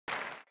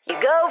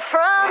Go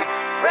from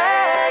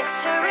rags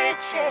to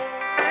riches,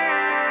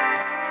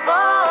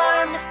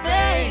 farm to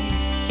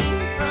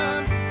fame,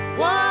 from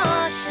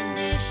washing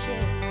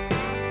dishes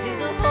to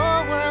the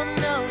whole world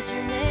knows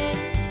your name.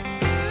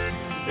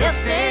 They'll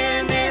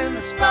stand in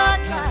the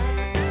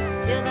spotlight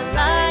till the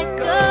light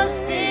goes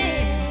dim,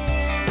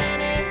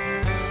 and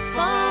it's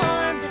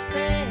farm to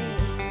fame,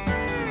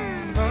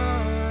 to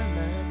farm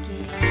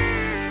again.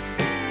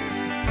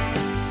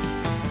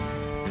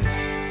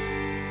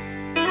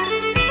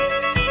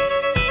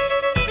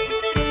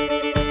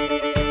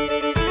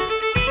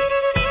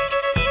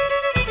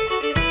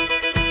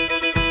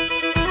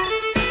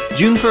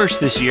 June 1st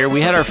this year, we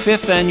had our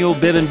 5th annual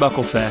Bib and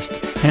Buckle Fest,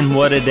 and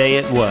what a day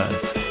it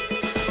was.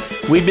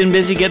 We'd been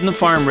busy getting the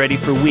farm ready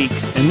for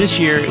weeks, and this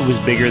year it was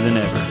bigger than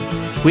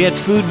ever. We had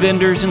food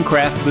vendors and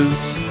craft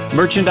booths,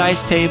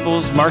 merchandise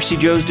tables, Marcy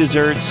Joe's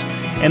desserts,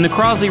 and the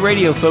Crosley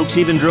radio folks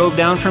even drove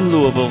down from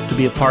Louisville to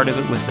be a part of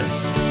it with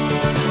us.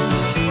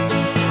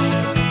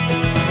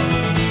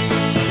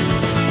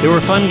 There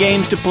were fun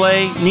games to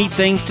play, neat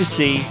things to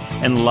see,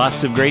 and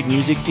lots of great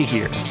music to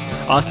hear.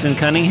 Austin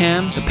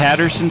Cunningham, the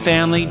Patterson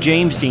Family,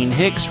 James Dean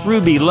Hicks,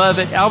 Ruby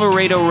Lovett,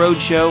 Alvarado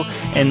Roadshow,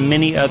 and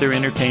many other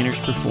entertainers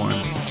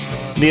performed.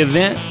 The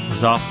event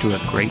was off to a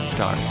great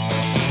start.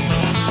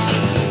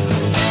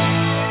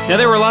 Now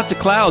there were lots of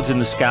clouds in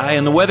the sky,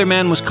 and the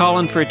weatherman was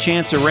calling for a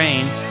chance of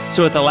rain,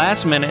 so at the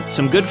last minute,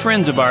 some good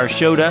friends of ours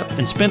showed up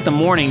and spent the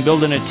morning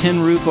building a tin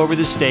roof over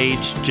the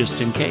stage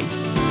just in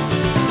case.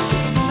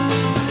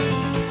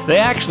 They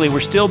actually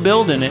were still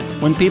building it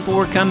when people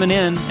were coming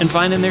in and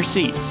finding their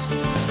seats.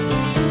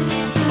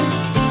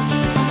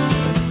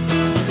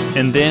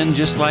 And then,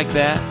 just like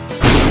that,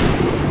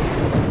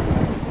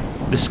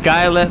 the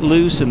sky let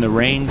loose and the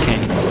rain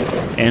came,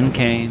 and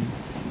came,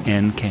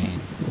 and came.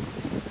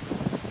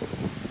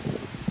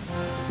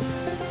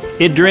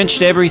 It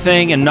drenched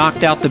everything and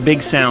knocked out the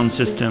big sound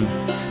system.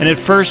 And at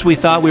first we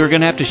thought we were going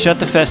to have to shut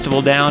the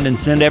festival down and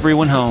send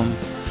everyone home.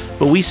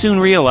 But we soon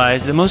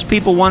realized that most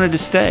people wanted to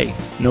stay,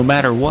 no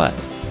matter what.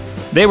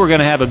 They were going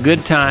to have a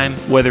good time,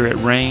 whether it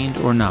rained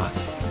or not.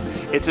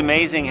 It's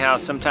amazing how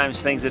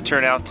sometimes things that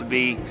turn out to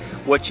be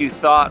what you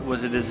thought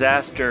was a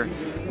disaster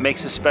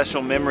makes a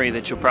special memory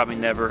that you'll probably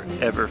never,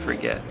 ever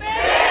forget.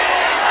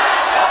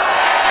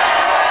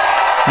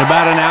 And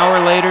about an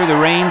hour later, the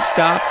rain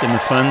stopped and the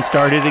fun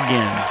started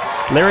again.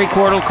 Larry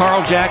Cordell,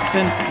 Carl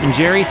Jackson, and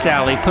Jerry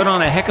Sally put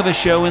on a heck of a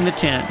show in the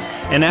tent,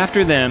 and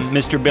after them,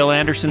 Mr. Bill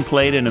Anderson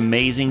played an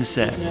amazing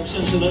set. Have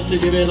sense enough to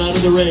get in out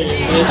of the rain.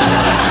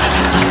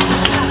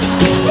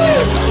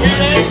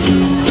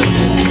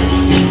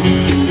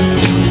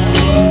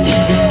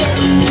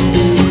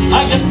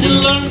 I got to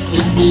learn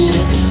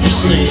to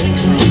say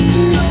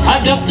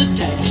I got the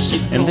taxi.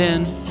 And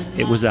then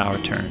it was our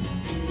turn.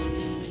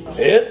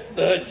 It's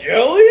the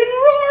Joey and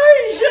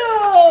Rory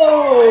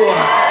Show!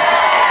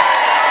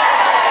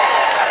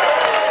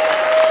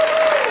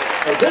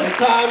 This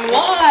time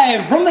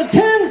live from the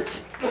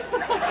tent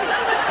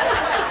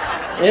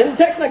in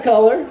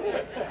Technicolor,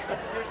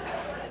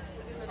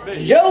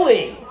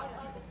 Joey,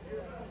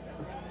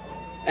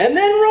 and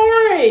then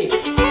Rory.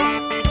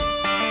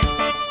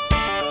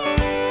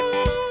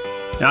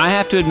 Now I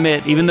have to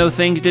admit, even though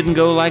things didn't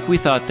go like we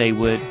thought they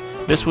would,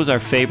 this was our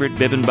favorite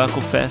Bib and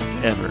Buckle Fest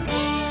ever.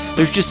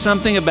 There's just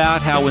something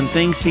about how when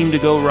things seem to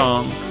go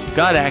wrong,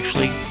 God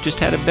actually just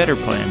had a better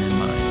plan in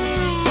mind.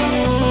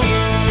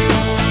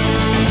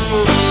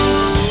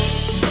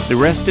 The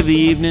rest of the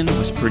evening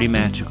was pretty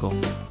magical.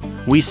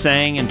 We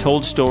sang and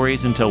told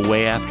stories until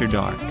way after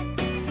dark.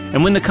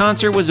 And when the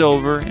concert was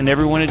over and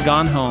everyone had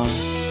gone home,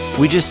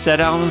 we just sat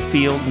out on the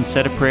field and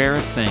said a prayer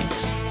of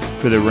thanks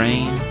for the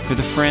rain, for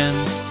the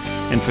friends,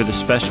 and for the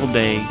special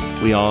day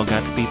we all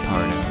got to be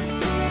part of.